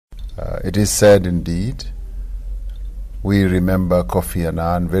It is sad indeed. We remember Kofi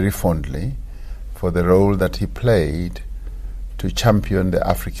Annan very fondly for the role that he played to champion the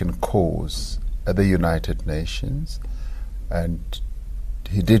African cause at the United Nations, and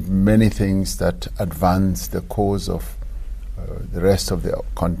he did many things that advanced the cause of the rest of the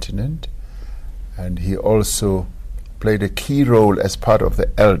continent, and he also played a key role as part of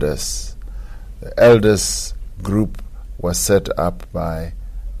the elders. The elders group was set up by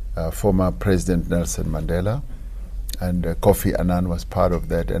former President Nelson Mandela, and Kofi Annan was part of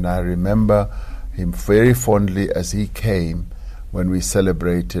that. And I remember him very fondly as he came when we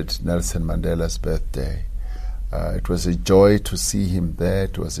celebrated Nelson Mandela's birthday. It was a joy to see him there.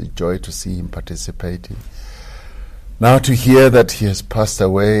 It was a joy to see him participating. Now to hear that he has passed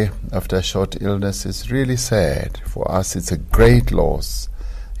away after a short illness is really sad. For us, it's a great loss.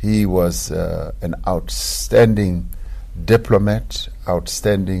 He was an outstanding diplomat,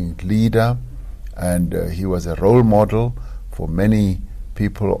 outstanding leader, and he was a role model for many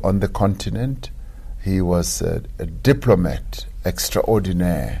people on the continent. He was a diplomat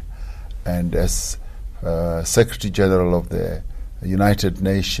extraordinaire, and as Secretary-General of the United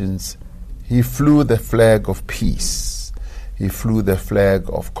Nations, he flew the flag of peace. He flew the flag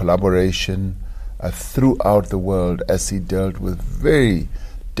of collaboration throughout the world as he dealt with very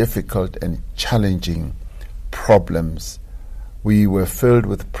difficult and challenging problems. We were filled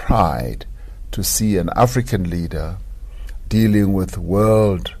with pride to see an African leader dealing with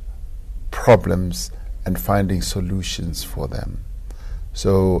world problems and finding solutions for them.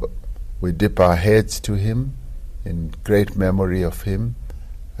 So we dip our heads to him in great memory of him,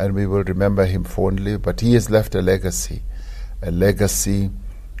 and we will remember him fondly. But he has left a legacy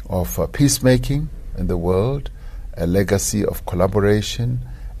of peacemaking in the world, a legacy of collaboration,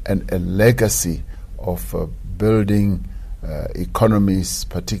 and a legacy of building economies,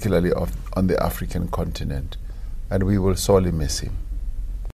 particularly on the African continent. And we will sorely miss him.